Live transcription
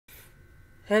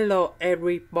Hello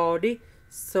everybody,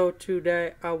 so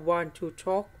today I want to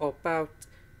talk about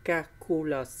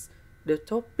calculus. The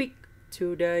topic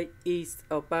today is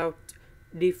about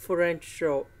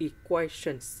differential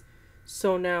equations.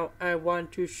 So now I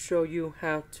want to show you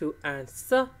how to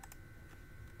answer.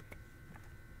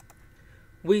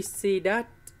 We see that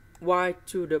y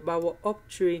to the power of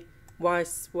 3, y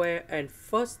squared, and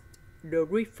first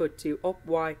derivative of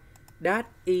y, that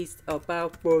is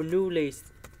about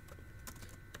Bernoulli's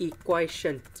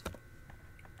equation.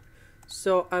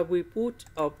 So I will put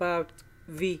about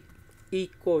v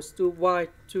equals to y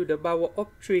to the power of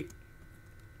 3.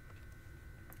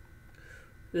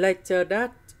 Later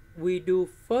that we do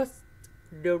first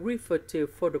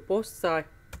derivative for the both sides.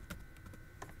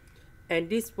 And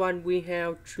this one we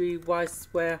have 3y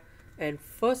squared and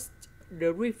first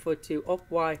derivative of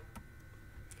y.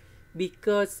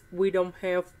 Because we don't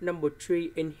have number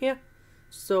 3 in here,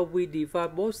 so we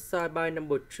divide both sides by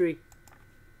number 3.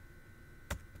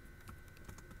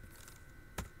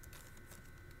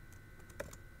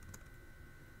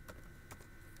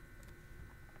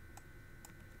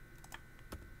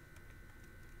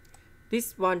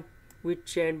 This one we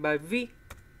change by v.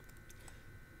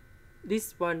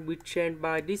 This one we change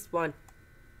by this one.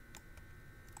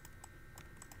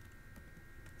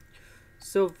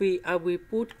 So v I will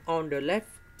put on the left.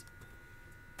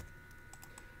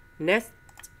 Next,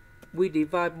 we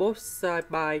divide both sides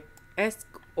by s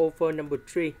over number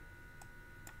 3.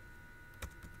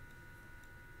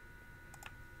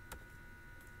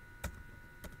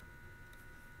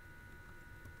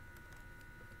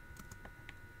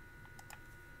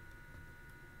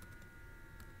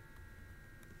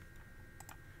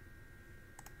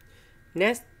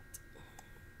 Next,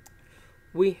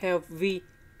 we have v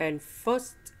and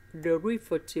first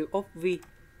derivative of v,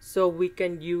 so we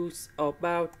can use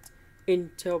about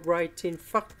integrating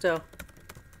factor.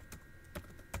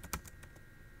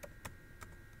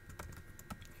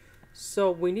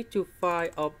 So we need to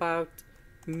find about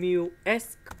mu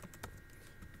s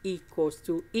equals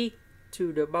to e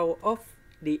to the power of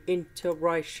the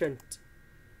integration.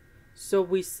 So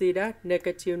we see that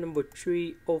negative number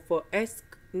 3 over s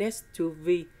next to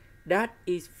v, that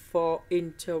is for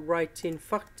integrating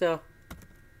factor.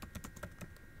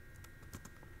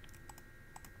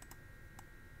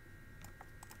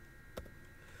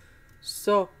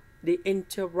 So the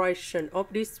integration of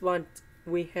this one,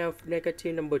 we have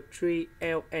negative number 3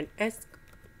 L and S.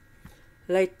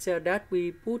 Later that we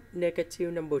put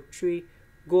negative number 3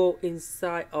 go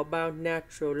inside about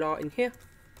natural law in here.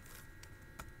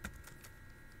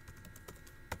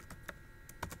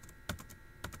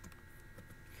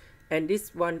 And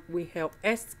this one we have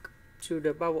s to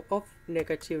the power of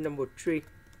negative number 3.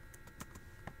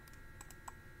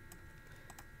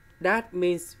 That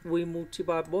means we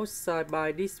multiply both sides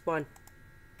by this one.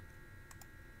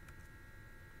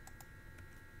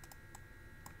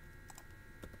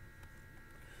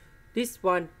 This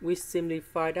one we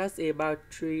simplify, that's about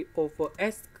 3 over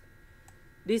s.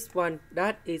 This one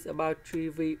that is about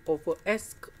 3v over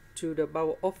s to the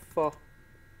power of 4.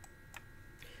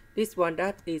 This one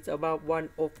that is about 1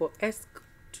 over s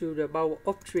to the power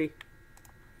of 3.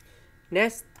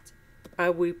 Next, I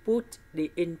will put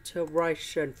the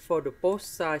integration for the both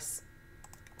sides.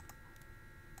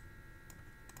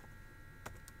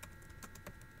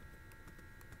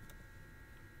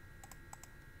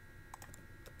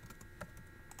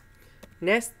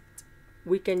 Next,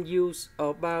 we can use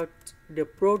about the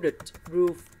product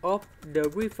rule of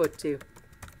derivative.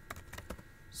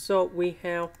 So we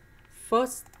have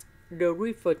first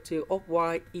derivative of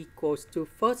y equals to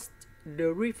first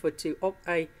derivative of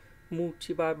a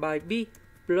multiplied by b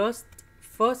plus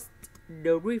first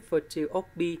derivative of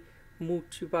b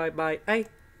multiplied by a.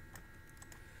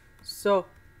 So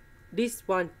this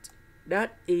one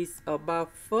that is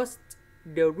about first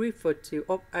derivative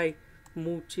of a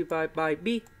multiplied by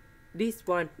b. This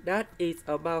one that is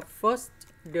about first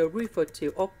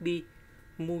derivative of b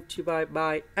multiplied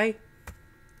by a.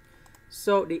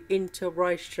 So the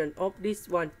integration of this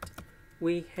one,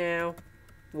 we have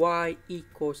y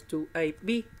equals to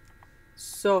ab.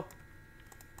 So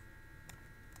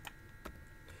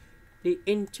the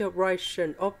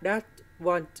integration of that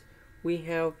one, we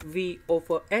have v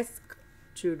over s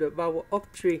to the power of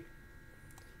 3.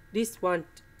 This one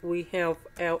we have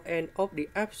ln of the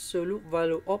absolute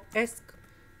value of s,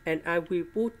 and I will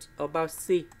put about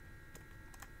c.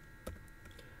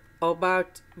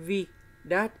 About v,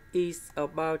 that is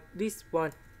about this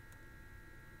one.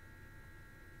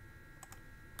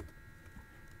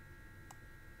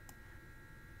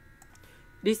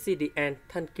 This is the end.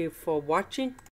 Thank you for watching.